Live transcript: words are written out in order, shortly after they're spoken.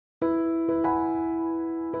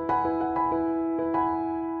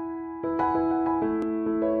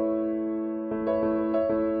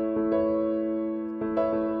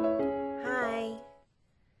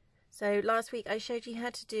So last week I showed you how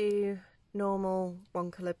to do normal one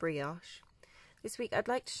colour brioche. This week I'd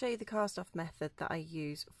like to show you the cast off method that I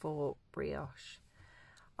use for brioche.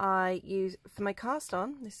 I use, for my cast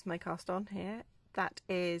on, this is my cast on here, that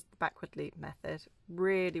is the backward loop method.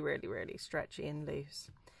 Really stretchy and loose.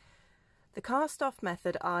 The cast off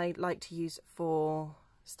method I like to use for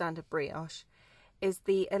standard brioche is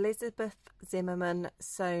the Zimmermann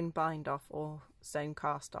Sewn bind off or sewn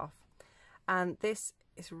cast off, and this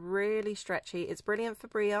is really stretchy. It's brilliant for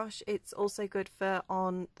brioche. It's also good for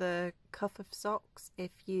on the cuff of socks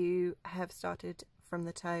if you have started from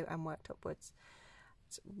the toe and worked upwards.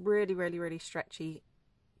 It's really stretchy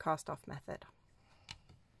cast off method.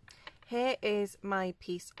 Here is my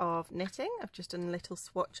piece of knitting. I've just done a little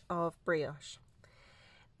swatch of brioche.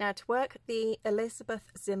 Now to work the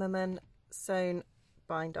Zimmermann Sewn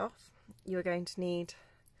bind off, you're going to need,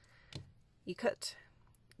 you cut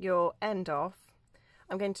your end off.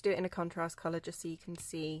 I'm going to do it in a contrast colour just so you can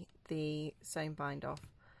see the sewn bind off.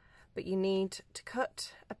 But you need to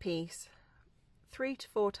cut a piece 3 to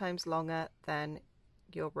 4 times longer than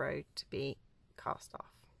your row to be cast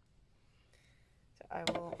off. So I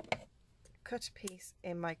will cut a piece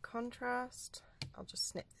in my contrast. I'll just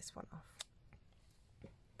snip this one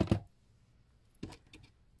off.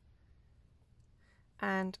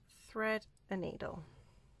 And thread a needle.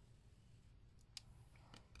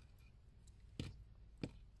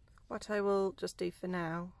 What I will just do for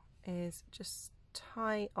now is just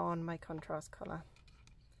tie on my contrast colour.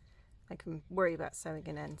 I can worry about sewing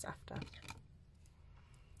in ends after.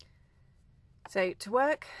 So to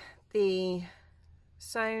work the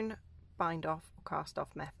sewn bind off or cast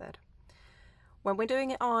off method, when we're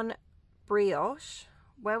doing it on brioche,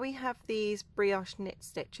 where we have these brioche knit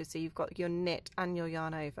stitches, so you've got your knit and your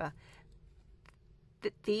yarn over,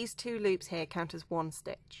 these 2 loops here count as 1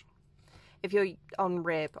 stitch. If you're on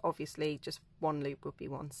rib, obviously just 1 loop would be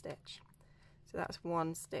 1 stitch. So that's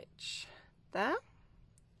 1 stitch there,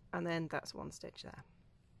 and then that's 1 stitch there.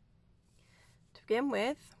 To begin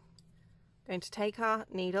with, I'm going to take our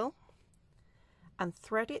needle and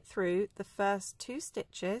thread it through the first 2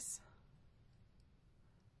 stitches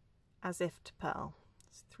as if to purl.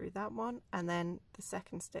 So through that one, and then the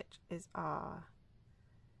second stitch is our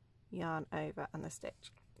yarn over and the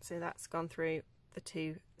stitch. So that's gone through the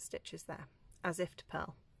 2 stitches there as if to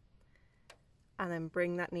purl, and then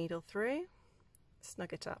bring that needle through,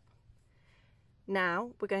 snug it up.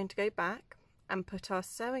 Now we're going to go back and put our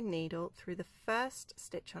sewing needle through the first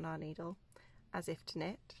stitch on our needle as if to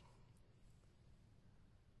knit,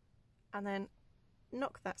 and then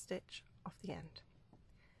knock that stitch off the end,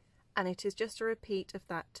 and it is just a repeat of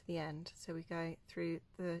that to the end. So we go through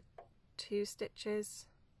the 2 stitches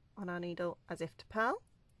on our needle as if to purl,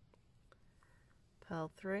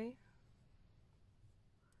 purl through,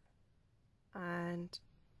 and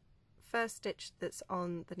first stitch that's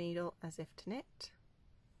on the needle as if to knit,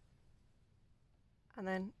 and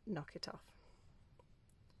then knock it off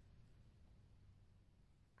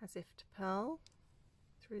as if to purl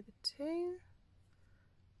through the 2,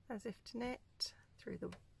 as if to knit through the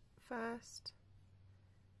first,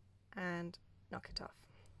 and knock it off.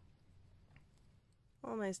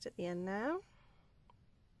 Almost at the end now.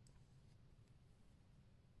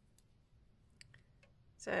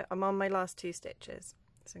 So I'm on my last 2 stitches,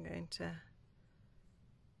 so I'm going to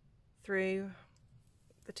through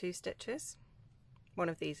the 2 stitches, one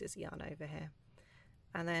of these is yarn over here,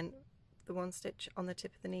 and then the 1 stitch on the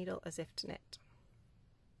tip of the needle as if to knit,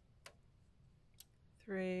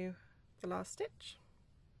 through the last stitch,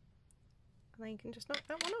 and then you can just knock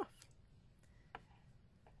that one off.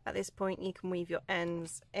 At this point you can weave your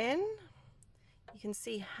ends in. You can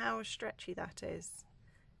see how stretchy that is.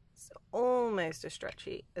 It's almost as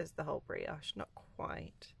stretchy as the whole brioche, not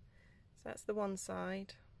quite. So that's the one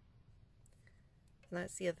side, and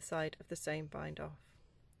that's the other side of the sewn bind off.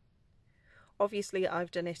 Obviously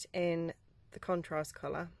I've done it in the contrast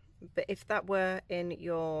colour, but if that were in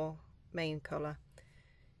your main colour,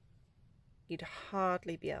 you'd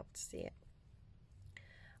hardly be able to see it.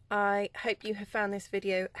 I hope you have found this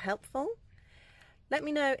video helpful. Let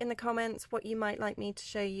me know in the comments what you might like me to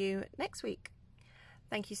show you next week.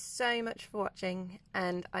 Thank you so much for watching,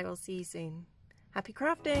 and I will see you soon. Happy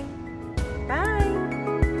crafting! Bye!